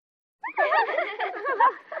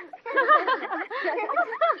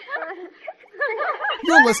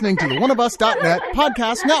You're listening to the oneofus.net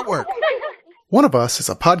podcast network. One of Us is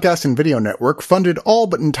a podcast and video network funded all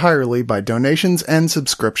but entirely by donations and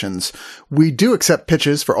subscriptions. We do accept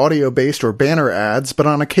pitches for audio-based or banner ads, but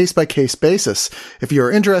on a case-by-case basis. If you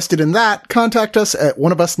are interested in that, contact us at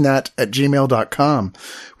oneofusnet@gmail.com.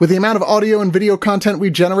 With the amount of audio and video content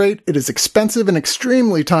we generate, it is expensive and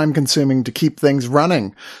extremely time-consuming to keep things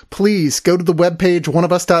running. Please go to the webpage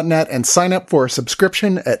oneofus.net and sign up for a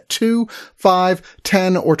subscription at $2, $5,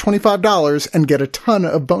 $10, or $25 and get a ton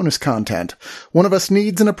of bonus content. One of Us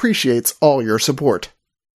needs and appreciates all your support.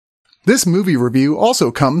 This movie review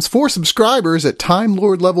also comes for subscribers at Time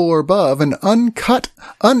Lord level or above, an uncut,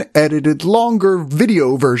 unedited, longer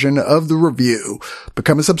video version of the review.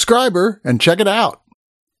 Become a subscriber and check it out.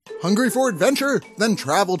 Hungry for adventure? Then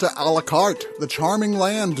travel to A La Carte, the charming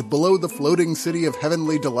land below the floating city of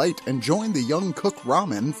heavenly delight, and join the young cook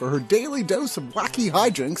Ramen for her daily dose of wacky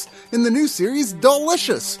hijinks in the new series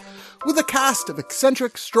Delicious. With a cast of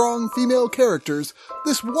eccentric, strong female characters,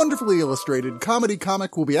 this wonderfully illustrated comedy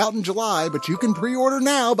comic will be out in July, but you can pre-order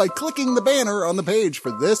now by clicking the banner on the page for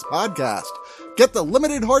this podcast. Get the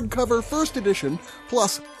limited hardcover first edition,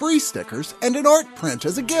 plus free stickers and an art print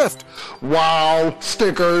as a gift. Wow,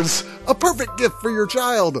 stickers! A perfect gift for your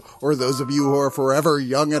child, or those of you who are forever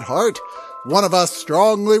young at heart. One of Us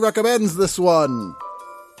strongly recommends this one.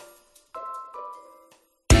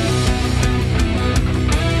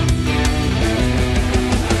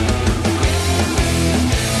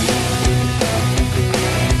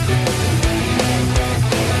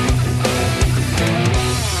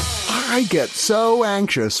 I get so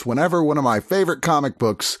anxious whenever one of my favorite comic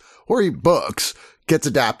books, or books, gets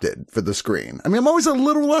adapted for the screen. I mean, I'm always a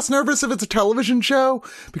little less nervous if it's a television show,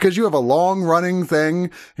 because you have a long-running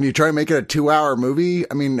thing, and you try to make it a 2-hour movie.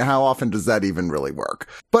 I mean, how often does that even really work?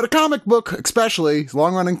 But a comic book, especially,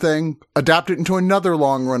 long-running thing, adapt it into another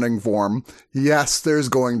long-running form. Yes, there's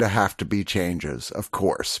going to have to be changes, of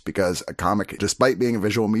course, because a comic, despite being a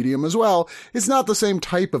visual medium as well, is not the same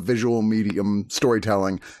type of visual medium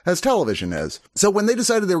storytelling as television is. So when they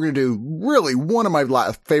decided they were going to do really one of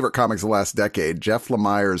my favorite comics of the last decade, Jeff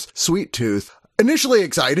Lemire's Sweet Tooth, initially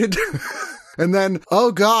excited, and then,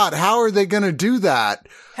 oh God, how are they going to do that?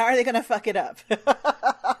 How are they going to fuck it up?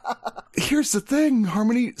 Here's the thing,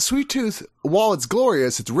 Harmony. Sweet Tooth, while it's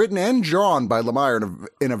glorious, it's written and drawn by Lemire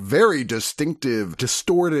in a very distinctive,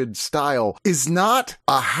 distorted style, is not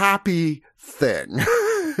a happy thing.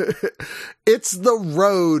 It's The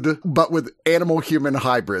Road, but with animal-human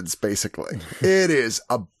hybrids, basically. It is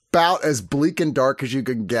about as bleak and dark as you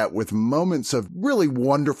can get, with moments of really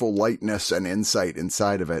wonderful lightness and insight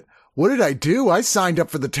inside of it. What did I do? I signed up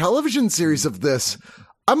for the television series of this.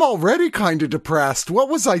 I'm already kind of depressed. What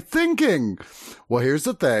was I thinking? Well, here's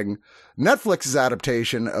the thing. Netflix's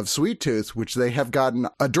adaptation of Sweet Tooth, which they have gotten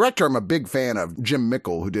a director I'm a big fan of, Jim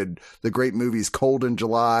Mickle, who did the great movies Cold in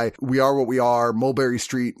July, We Are What We Are, Mulberry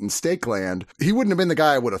Street, and Stakeland. He wouldn't have been the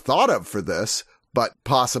guy I would have thought of for this, but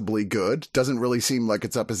possibly good. Doesn't really seem like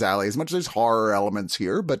it's up his alley as much as there's horror elements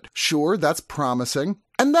here, but sure, that's promising.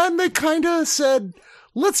 And then they kind of said,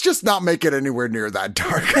 let's just not make it anywhere near that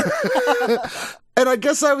dark. And I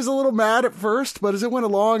guess I was a little mad at first, but as it went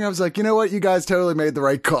along, I was like, you know what? You guys totally made the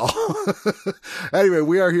right call. Anyway,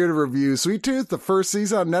 we are here to review Sweet Tooth, the first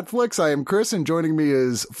season on Netflix. I am Chris, and joining me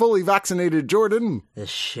is fully vaccinated Jordan. This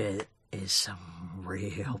shit is some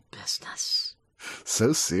real business.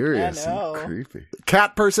 So serious and creepy.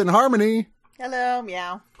 Cat person Harmony. Hello,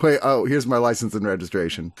 meow. Wait, oh, here's my license and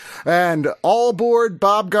registration. And all aboard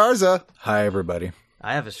Bob Garza. Hi, everybody.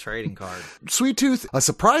 I have his trading card. Sweet Tooth, a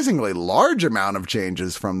surprisingly large amount of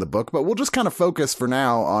changes from the book, but we'll just kind of focus for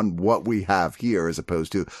now on what we have here as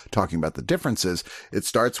opposed to talking about the differences. It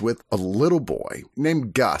starts with a little boy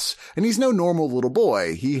named Gus, and he's no normal little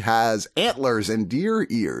boy. He has antlers and deer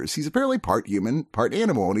ears. He's apparently part human, part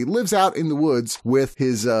animal, and he lives out in the woods with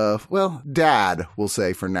his, dad, we'll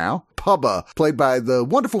say for now. Pubba, played by the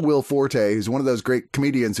wonderful Will Forte, who's one of those great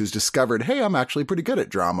comedians who's discovered, hey, I'm actually pretty good at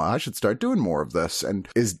drama. I should start doing more of this, and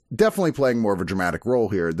is definitely playing more of a dramatic role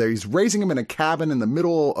here. He's raising him in a cabin in the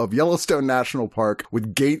middle of Yellowstone National Park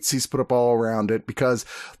with gates he's put up all around it because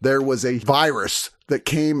there was a virus that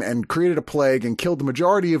came and created a plague and killed the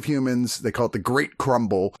majority of humans. They call it the Great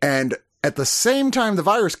Crumble. And At the same time the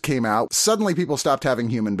virus came out, suddenly people stopped having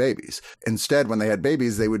human babies. Instead, when they had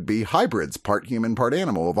babies, they would be hybrids, part human, part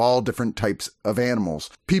animal, of all different types of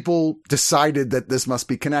animals. People decided that this must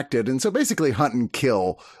be connected, and so basically hunt and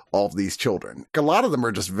kill all of these children. A lot of them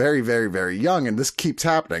are just very, very, very young, and this keeps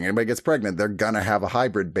happening. Anybody gets pregnant, they're gonna have a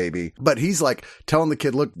hybrid baby. But he's like telling the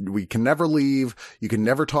kid, look, we can never leave, you can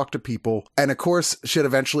never talk to people. And of course, shit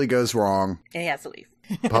eventually goes wrong. And he has to leave.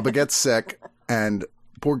 Bubba gets sick, and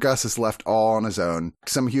poor Gus is left all on his own.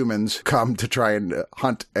 Some humans come to try and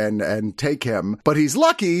hunt and take him, but he's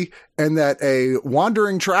lucky in that a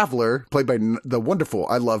wandering traveler, played by the wonderful,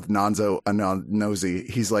 I love Nonzo Anozie.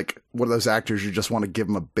 He's like one of those actors you just want to give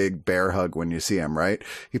him a big bear hug when you see him, right?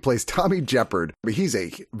 He plays Tommy Jeopard. He's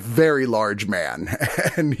a very large man,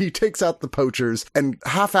 and he takes out the poachers and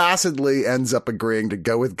half-assedly ends up agreeing to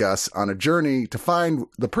go with Gus on a journey to find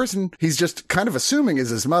the person he's just kind of assuming is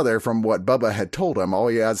his mother from what Bubba had told him. All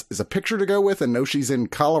he has is a picture to go with and knows she's in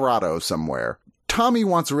Colorado somewhere. Tommy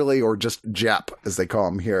wants really, or just Jep, as they call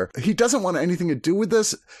him here, he doesn't want anything to do with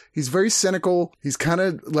this. He's very cynical. He's kind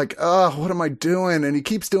of like, what am I doing? And he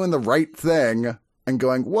keeps doing the right thing and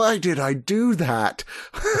going, why did I do that?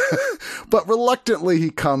 But reluctantly, he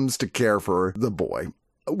comes to care for the boy.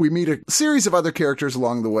 We meet a series of other characters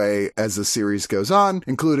along the way as the series goes on,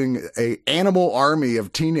 including an animal army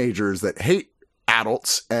of teenagers that hate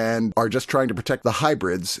adults and are just trying to protect the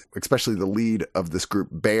hybrids, especially the lead of this group,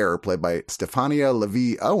 Bear, played by Stefania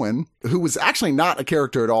Levy Owen, who was actually not a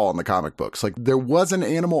character at all in the comic books. Like, there was an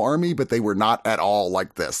animal army, but they were not at all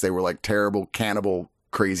like this. They were like terrible, cannibal,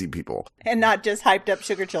 crazy people. And not just hyped up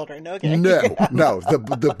sugar children, okay? No.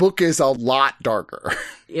 The book is a lot darker.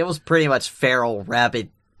 It was pretty much feral rabbit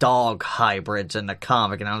dog hybrids in the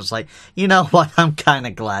comic, and I was like, you know what? I'm kind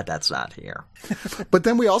of glad that's not here. But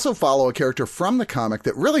then we also follow a character from the comic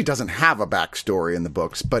that really doesn't have a backstory in the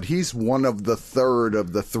books, but he's one of the third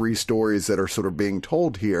of the three stories that are sort of being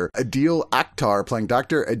told here. Adil Akhtar, playing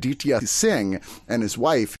Dr. Aditya Singh, and his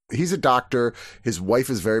wife. He's a doctor. His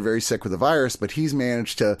wife is very, very sick with the virus, but he's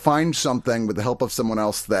managed to find something with the help of someone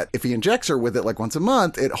else that if he injects her with it like once a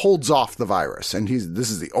month, it holds off the virus. And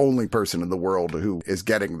this is the only person in the world who is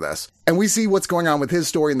getting this. And we see what's going on with his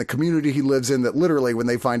story in the community he lives in, that literally when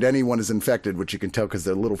they find anyone is infected, which you can tell because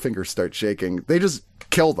their little fingers start shaking, they just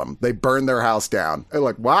kill them. They burn their house down. They're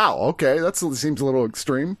like, wow, okay, that seems a little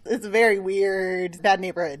extreme. It's very weird. Bad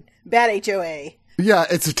neighborhood. Bad HOA. Yeah,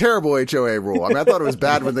 it's a terrible HOA rule. I mean, I thought it was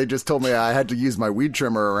bad when they just told me I had to use my weed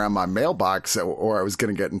trimmer around my mailbox or I was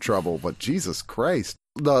going to get in trouble. But Jesus Christ.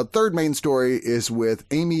 The third main story is with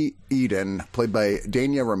Amy Eden, played by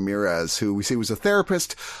Dania Ramirez, who we see was a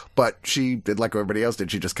therapist, but she did like everybody else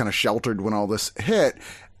did. She just kind of sheltered when all this hit.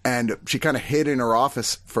 And she kind of hid in her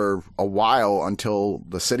office for a while until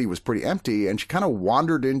the city was pretty empty. And she kind of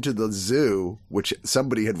wandered into the zoo, which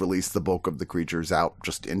somebody had released the bulk of the creatures out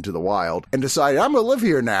just into the wild, and decided, I'm going to live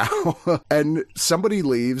here now. And somebody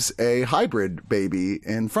leaves a hybrid baby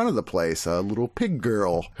in front of the place, a little pig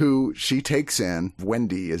girl who she takes in,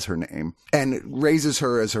 Wendy is her name, and raises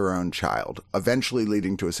her as her own child, eventually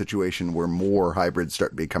leading to a situation where more hybrids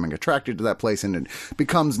start becoming attracted to that place. And it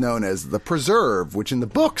becomes known as the Preserve, which in the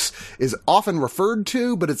book is often referred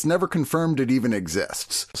to, but it's never confirmed it even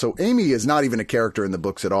exists. So Amy is not even a character in the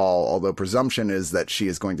books at all, although presumption is that she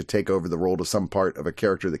is going to take over the role to some part of a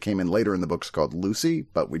character that came in later in the books called Lucy,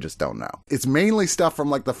 but we just don't know. It's mainly stuff from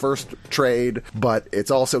like the first trade, but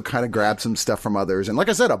it's also kind of grabbed some stuff from others. And like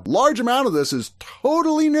I said, a large amount of this is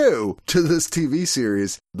totally new to this TV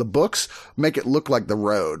series. The books make it look like the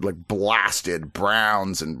road, like blasted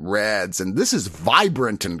browns and reds, and this is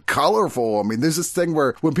vibrant and colorful. I mean, there's this thing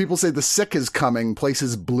where when people say the sick is coming,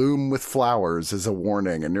 places bloom with flowers as a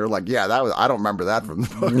warning. And you're like, yeah, I don't remember that from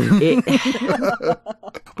the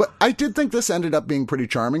book. But I did think this ended up being pretty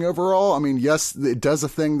charming overall. I mean, yes, it does a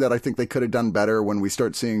thing that I think they could have done better when we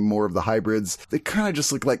start seeing more of the hybrids. They kind of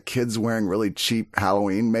just look like kids wearing really cheap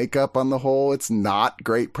Halloween makeup on the whole. It's not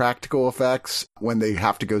great practical effects. When they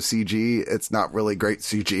have to go CG, it's not really great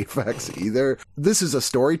CG effects either. This is a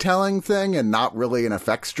storytelling thing and not really an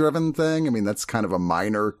effects-driven thing. I mean, that's kind of a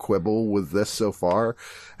minor quibble with this so far.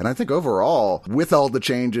 And I think overall, with all the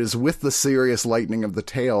changes, with the serious lightening of the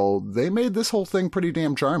tale, they made this whole thing pretty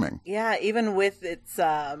damn charming. Yeah, even with its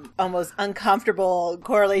almost uncomfortable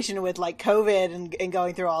correlation with like COVID and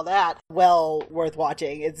going through all that, well worth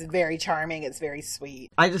watching. It's very charming. It's very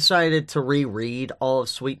sweet. I decided to reread all of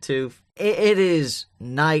Sweet Tooth. It is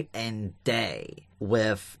night and day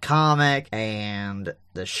with comic and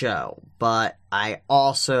the show, but I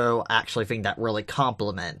also actually think that really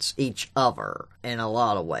complements each other in a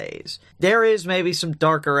lot of ways. There is maybe some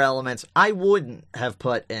darker elements I wouldn't have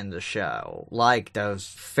put in the show, like those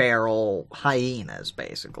feral hyenas,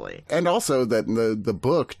 basically. And also that in the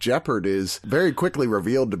book, Jeopard is very quickly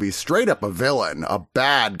revealed to be straight up a villain, a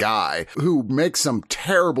bad guy, who makes some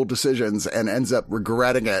terrible decisions and ends up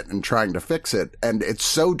regretting it and trying to fix it. And it's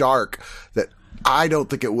so dark that I don't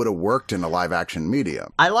think it would have worked in a live-action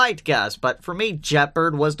medium. I liked Gus, but for me,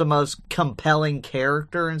 Jeopard was the most compelling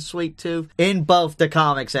character in Sweet Tooth in both the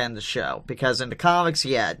comics and the show. Because in the comics,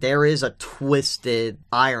 yeah, there is a twisted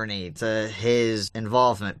irony to his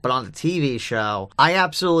involvement. But on the TV show, I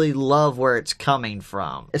absolutely love where it's coming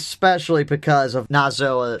from. Especially because of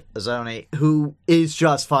Nazoa Azoni, who is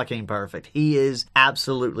just fucking perfect. He is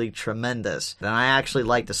absolutely tremendous. And I actually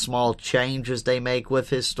like the small changes they make with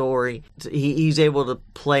his story. He's able to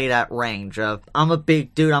play that range of, I'm a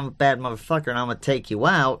big dude, I'm a bad motherfucker, and I'm gonna take you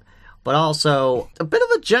out, but also a bit of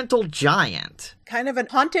a gentle giant. Kind of an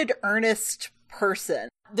haunted, earnest person.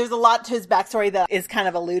 There's a lot to his backstory that is kind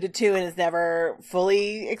of alluded to and is never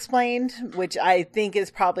fully explained, which I think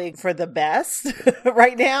is probably for the best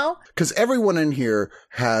right now. Because everyone in here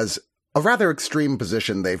has a rather extreme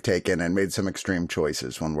position they've taken and made some extreme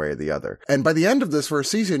choices one way or the other. And by the end of this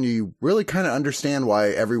first season, you really kind of understand why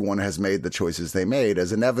everyone has made the choices they made,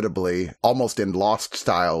 as inevitably, almost in Lost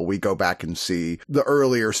style, we go back and see the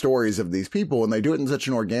earlier stories of these people, and they do it in such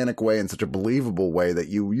an organic way, in such a believable way, that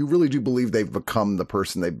you really do believe they've become the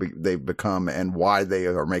person they've become and why they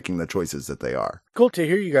are making the choices that they are. Cool to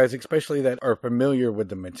hear you guys, especially that are familiar with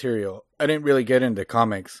the material. I didn't really get into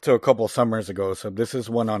comics till a couple summers ago, so this is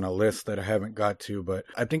one on a list that I haven't got to, but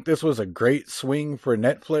I think this was a great swing for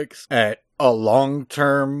Netflix at a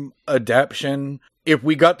long-term adaptation. If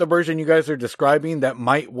we got the version you guys are describing, that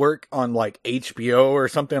might work on like HBO or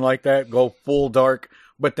something like that, go full dark.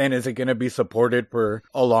 But then is it going to be supported for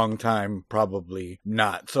a long time? Probably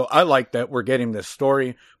not. So I like that we're getting this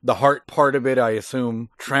story. The heart part of it, I assume,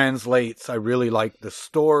 translates. I really like the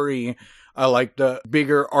story. I like the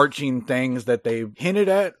bigger arching things that they hinted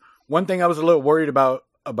at. One thing I was a little worried about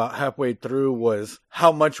halfway through was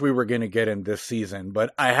how much we were going to get in this season.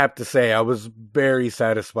 But I have to say, I was very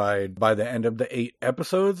satisfied by the end of the 8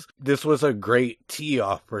 episodes. This was a great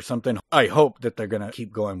tee-off for something I hope that they're going to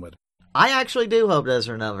keep going with. I actually do hope there's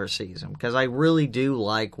another season, because I really do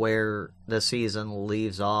like where the season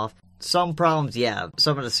leaves off. Some problems, yeah,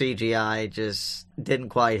 some of the CGI just didn't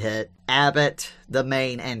quite hit. Abbott, the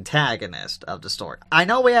main antagonist of the story. I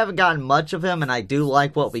know we haven't gotten much of him, and I do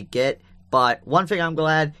like what we get, but one thing I'm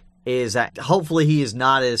glad is that hopefully he is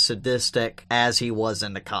not as sadistic as he was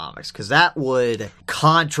in the comics, because that would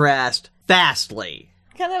contrast vastly.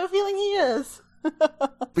 Kind of have a feeling he is.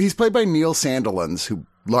 He's played by Neil Sandilands, who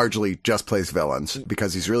largely just plays villains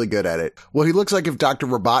because he's really good at it. Well, he looks like if Dr.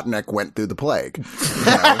 Robotnik went through the plague.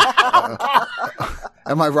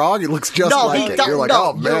 Am I wrong? He looks just like it. You're like,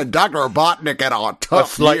 oh man, Dr. Robotnik had a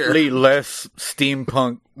tough slightly year. less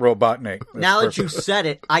steampunk Robotnik. Now that you said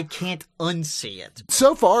it, I can't unsee it.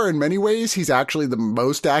 So far, in many ways, he's actually the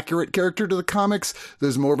most accurate character to the comics.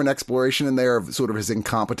 There's more of an exploration in there of sort of his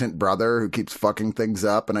incompetent brother who keeps fucking things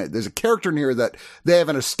up. And there's a character in here that they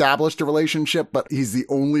haven't established a relationship, but he's the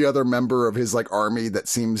only other member of his like army that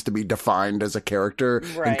seems to be defined as a character,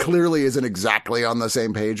 right, and clearly isn't exactly on the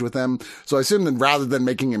same page with him. So I assume that rather than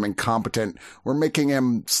making him incompetent, we're making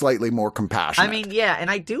him slightly more compassionate. I mean, yeah, and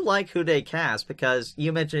I do like who they cast, because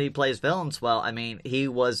you mentioned he plays villains well. I mean, he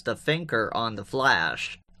was the Thinker on The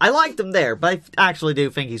Flash. I liked him there, but I actually do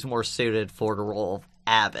think he's more suited for the role of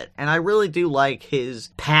Abbott. And I really do like his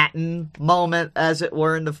Patton moment, as it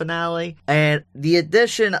were, in the finale. And the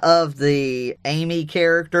addition of the Amy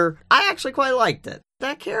character, I actually quite liked it.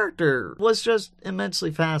 That character was just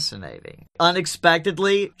immensely fascinating.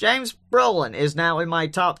 Unexpectedly, James Brolin is now in my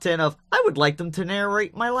top 10 of, I would like them to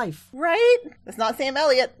narrate my life. Right? It's not Sam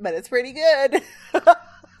Elliott, but it's pretty good.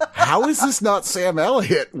 How is this not Sam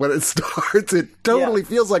Elliott when it starts? It totally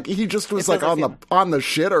feels like he just was like on the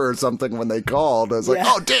shitter or something when they called. I was like,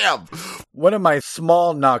 oh damn. One of my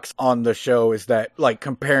small knocks on the show is that, like,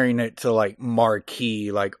 comparing it to like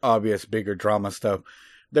marquee, like obvious bigger drama stuff,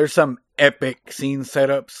 there's some epic scene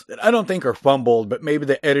setups that I don't think are fumbled, but maybe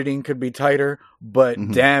the editing could be tighter. but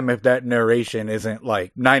damn if that narration isn't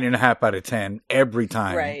like 9.5 out of 10 every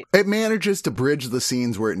time. Right. It manages to bridge the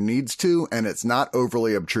scenes where it needs to, and it's not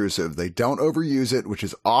overly obtrusive. They don't overuse it, which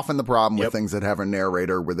is often the problem with things that have a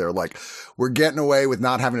narrator where they're like, we're getting away with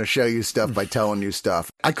not having to show you stuff by telling you stuff.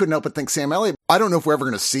 I couldn't help but think Sam Elliott, I don't know if we're ever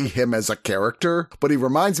going to see him as a character, but he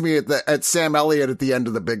reminds me at Sam Elliott at the end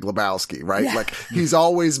of The Big Lebowski, right? Yeah. Like he's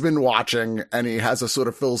always been watching and he has a sort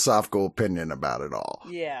of philosophical opinion about it all.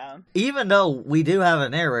 Yeah. Even though we do have a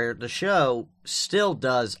narrator, the show still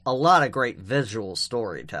does a lot of great visual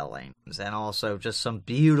storytelling and also just some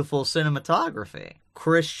beautiful cinematography.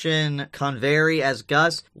 Christian Convery as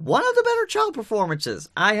Gus, one of the better child performances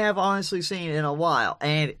I have honestly seen in a while,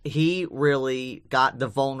 and he really got the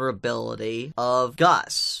vulnerability of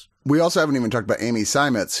Gus. We also haven't even talked about Amy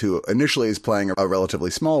Seimetz, who initially is playing a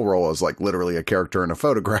relatively small role as like literally a character in a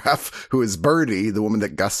photograph, who is Birdie, the woman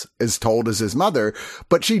that Gus is told is his mother.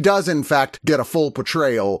 But she does, in fact, get a full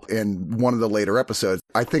portrayal in one of the later episodes.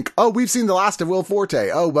 I think, we've seen the last of Will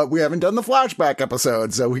Forte. But we haven't done the flashback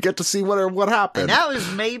episode, so we get to see what happened. And that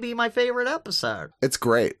was maybe my favorite episode. It's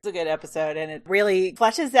great. It's a good episode, and it really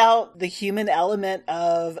fleshes out the human element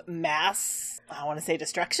of mass, I want to say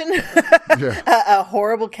destruction, a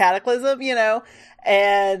horrible cataclysm,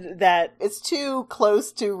 and that it's too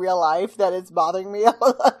close to real life that it's bothering me a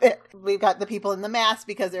little bit. We've got the people in the mask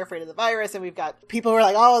because they're afraid of the virus, and we've got people who are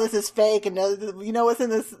like, oh, this is fake, and you know what's in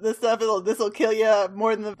this stuff, this will kill you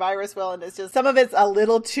more than the virus will, and it's just, some of it's a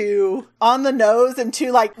little too on the nose and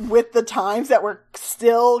too like with the times that we're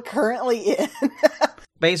still currently in.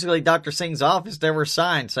 Basically, Dr. Singh's office, there were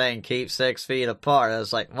signs saying keep 6 feet apart. I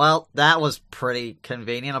was like, well, that was pretty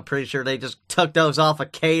convenient. I'm pretty sure they just took those off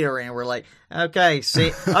of catering and were like, okay,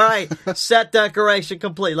 see, all right, set decoration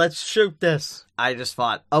complete. Let's shoot this. I just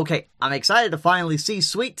thought, okay, I'm excited to finally see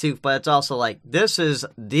Sweet Tooth, but it's also like, this is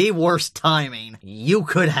the worst timing you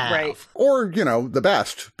could have. Right. Or, the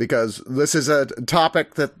best, because this is a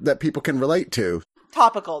topic that people can relate to.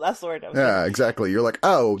 Topical, that's the word I was Yeah, exactly. You're like,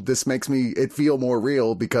 this makes it feel more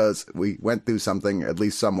real because we went through something at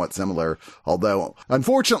least somewhat similar. Although,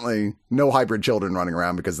 unfortunately, no hybrid children running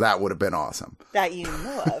around because that would have been awesome. That you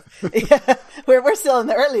know of. Yeah, we're still in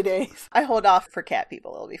the early days. I hold off for cat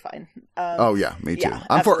people. It'll be fine. Yeah, me too. yeah,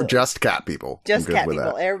 I'm absolutely. for just cat people. Just I'm good cat with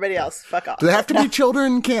people. that. Everybody else, fuck off. Do they have to be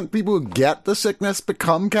children? Can't people who get the sickness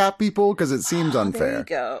become cat people? Because it seems unfair. There you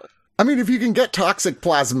go. I mean, if you can get toxic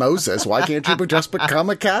plasmosis, why can't you just become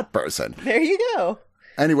a cat person? There you go.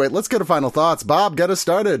 Anyway, let's get to final thoughts. Bob, get us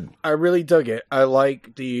started. I really dug it. I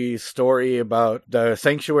like the story about the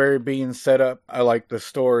sanctuary being set up. I like the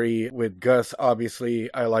story with Gus,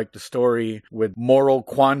 obviously. I like the story with moral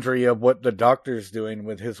quandary of what the doctor's doing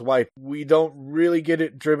with his wife. We don't really get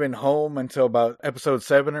it driven home until about episode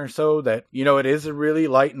 7 or so that, it is really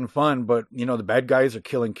light and fun, but, the bad guys are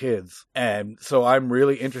killing kids. And so I'm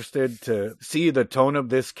really interested to see the tone of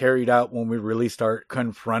this carried out when we really start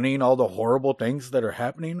confronting all the horrible things that are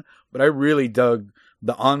happening. But I really dug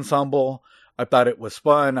the ensemble. I thought it was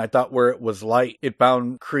fun. I thought where it was light, it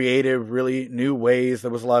found creative, really new ways.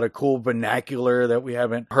 There was a lot of cool vernacular that we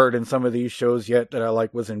haven't heard in some of these shows yet that I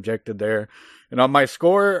like was injected there. And on my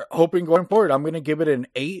score, hoping going forward, I'm going to give it an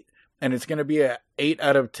 8. And it's going to be an 8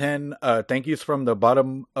 out of 10. Thank yous from the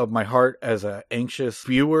bottom of my heart as an anxious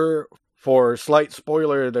viewer. For slight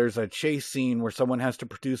spoiler, there's a chase scene where someone has to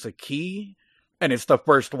produce a key. And it's the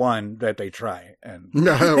first one that they try. And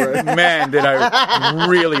man, did I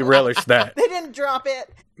really relish that. They didn't drop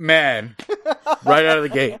it. Man, right out of the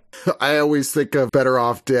gate. I always think of Better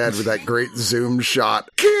Off Dead with that great zoom shot.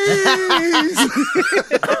 Keys!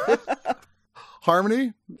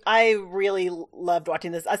 Harmony? I really loved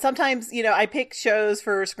watching this. Sometimes, I pick shows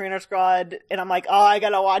for Screener Squad and I'm like, I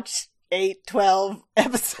gotta watch 8, 12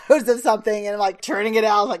 episodes of something, and I'm like turning it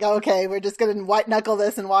out. Like, okay, we're just gonna white knuckle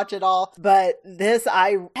this and watch it all. But this,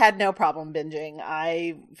 I had no problem binging.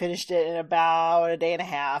 I finished it in about a day and a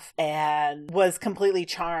half and was completely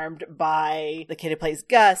charmed by the kid who plays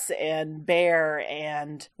Gus and Bear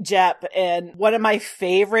and Jep. And one of my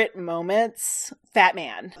favorite moments, Fat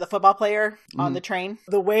Man, the football player on the train.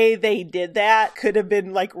 The way they did that could have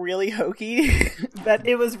been like really hokey, but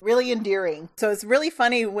it was really endearing. So it's really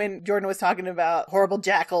funny when Jordan was talking about horrible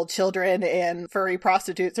jackal children and furry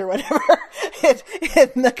prostitutes or whatever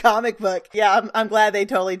in the comic book. Yeah, I'm glad they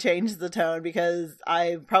totally changed the tone because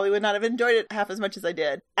I probably would not have enjoyed it half as much as I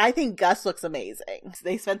did. I think Gus looks amazing.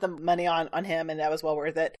 They spent the money on him and that was well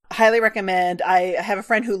worth it. Highly recommend. I have a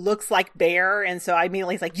friend who looks like Bear, and so I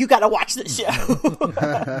immediately was like, you gotta watch this show.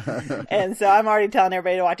 And so I'm already telling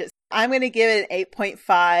everybody to watch it. I'm going to give it an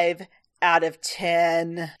 8.5 out of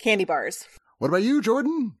 10 candy bars. What about you,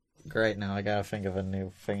 Jordan? Great, now I gotta think of a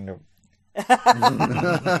new thing to...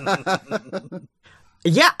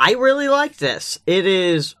 Yeah, I really like this. It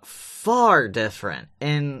is far different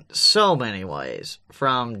in so many ways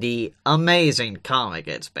from the amazing comic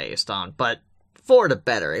it's based on, but for the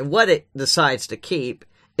better. And what it decides to keep,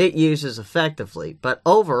 it uses effectively. But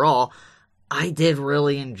overall, I did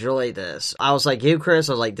really enjoy this. I was like you, Chris.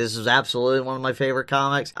 I was like, this is absolutely one of my favorite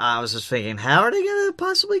comics. I was just thinking, how are they going to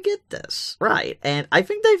possibly get this right? And I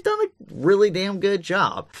think they've done a really damn good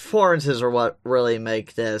job. Performances are what really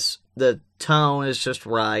make this. The tone is just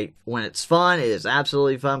right. When it's fun, it is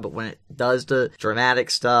absolutely fun. But when it does the dramatic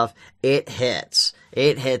stuff, it hits.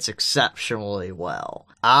 It hits exceptionally well.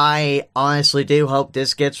 I honestly do hope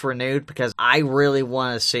this gets renewed because I really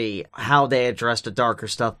want to see how they address the darker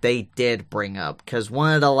stuff they did bring up. Because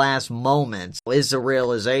one of the last moments is the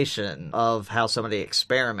realization of how some of the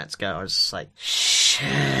experiments go. It's just like,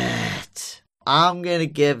 shit. I'm gonna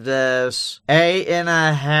give this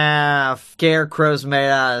 8.5 scarecrows made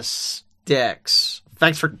out of sticks.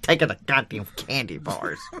 Thanks for taking the goddamn candy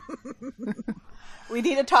bars. We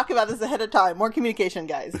need to talk about this ahead of time. More communication,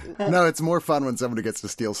 guys. No, it's more fun when somebody gets to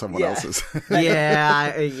steal someone else's.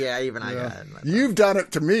 Yeah, even I got it. You've done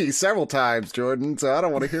it to me several times, Jordan, so I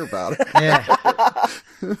don't want to hear about it.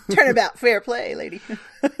 Yeah. Turnabout, fair play, lady.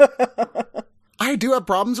 I do have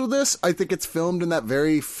problems with this. I think it's filmed in that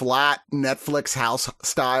very flat Netflix house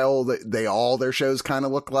style that their shows kind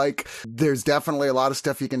of look like. There's definitely a lot of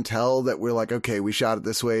stuff you can tell that we're like, okay, we shot it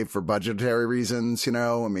this way for budgetary reasons, you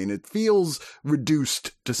know? I mean, it feels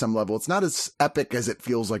reduced to some level. It's not as epic as it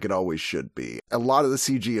feels like it always should be. A lot of the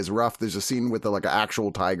CG is rough. There's a scene with like an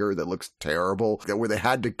actual tiger that looks terrible, where they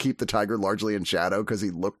had to keep the tiger largely in shadow because he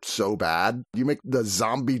looked so bad. You make the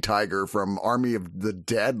zombie tiger from Army of the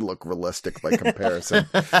Dead look realistic by comparison.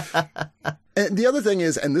 And the other thing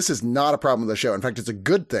is, and this is not a problem with the show. In fact, it's a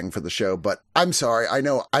good thing for the show, but I'm sorry. I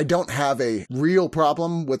know I don't have a real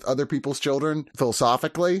problem with other people's children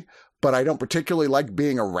philosophically, but I don't particularly like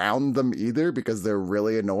being around them either because they're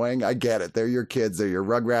really annoying. I get it. They're your kids. They're your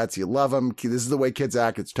Rugrats. You love them. This is the way kids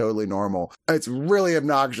act. It's totally normal. It's really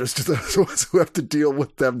obnoxious to those ones who have to deal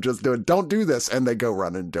with them just doing, don't do this. And they go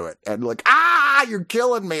run and do it. And like, you're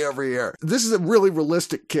killing me over here. This is a really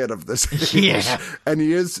realistic kid of this age. Yeah. And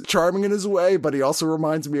he is charming in his way, but he also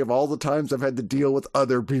reminds me of all the times I've had to deal with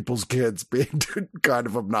other people's kids being kind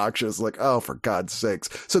of obnoxious. Like, oh, for God's sakes.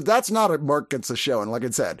 So that's not a mark against the show. And like I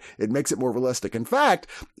said, it makes it more realistic. In fact,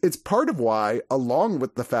 it's part of why, along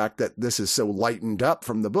with the fact that this is so lightened up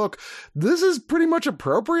from the book, this is pretty much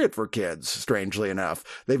appropriate for kids, strangely enough.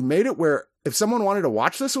 They've made it where if someone wanted to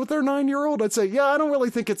watch this with their 9-year-old, I'd say, yeah, I don't really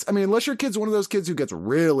think unless your kid's one of those kids who gets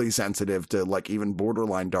really sensitive to like even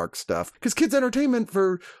borderline dark stuff. Because kids' entertainment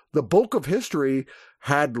for the bulk of history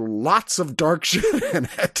had lots of dark shit in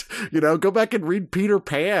it. You know, go back and read Peter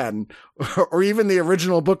Pan or even the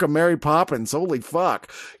original book of Mary Poppins. Holy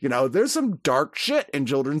fuck. You know, there's some dark shit in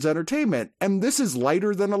children's entertainment. And this is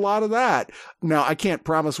lighter than a lot of that. Now, I can't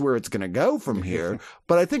promise where it's going to go from here,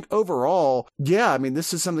 but I think overall, yeah, I mean,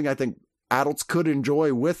 this is something I think adults could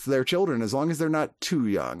enjoy with their children as long as they're not too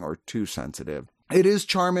young or too sensitive. It is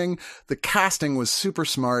charming. The casting was super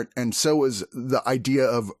smart, and so was the idea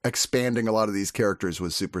of expanding a lot of these characters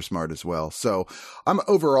was super smart as well. So I'm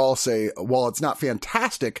overall say, while it's not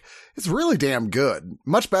fantastic, it's really damn good.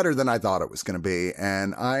 Much better than I thought it was going to be,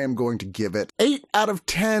 and I am going to give it 8 out of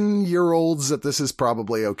 10-year-olds that this is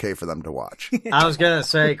probably okay for them to watch. I was going to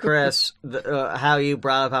say, Chris, how you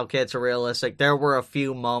brought up how kids are realistic. There were a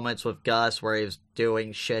few moments with Gus where he was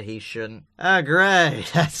doing shit he shouldn't. Oh, great.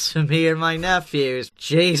 That's me and my nephews.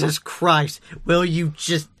 Jesus Christ. Will you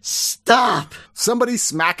just stop? Somebody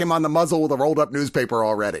smack him on the muzzle with a rolled up newspaper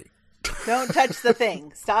already. Don't touch the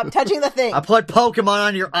thing. Stop touching the thing. I put Pokemon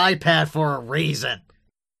on your iPad for a reason.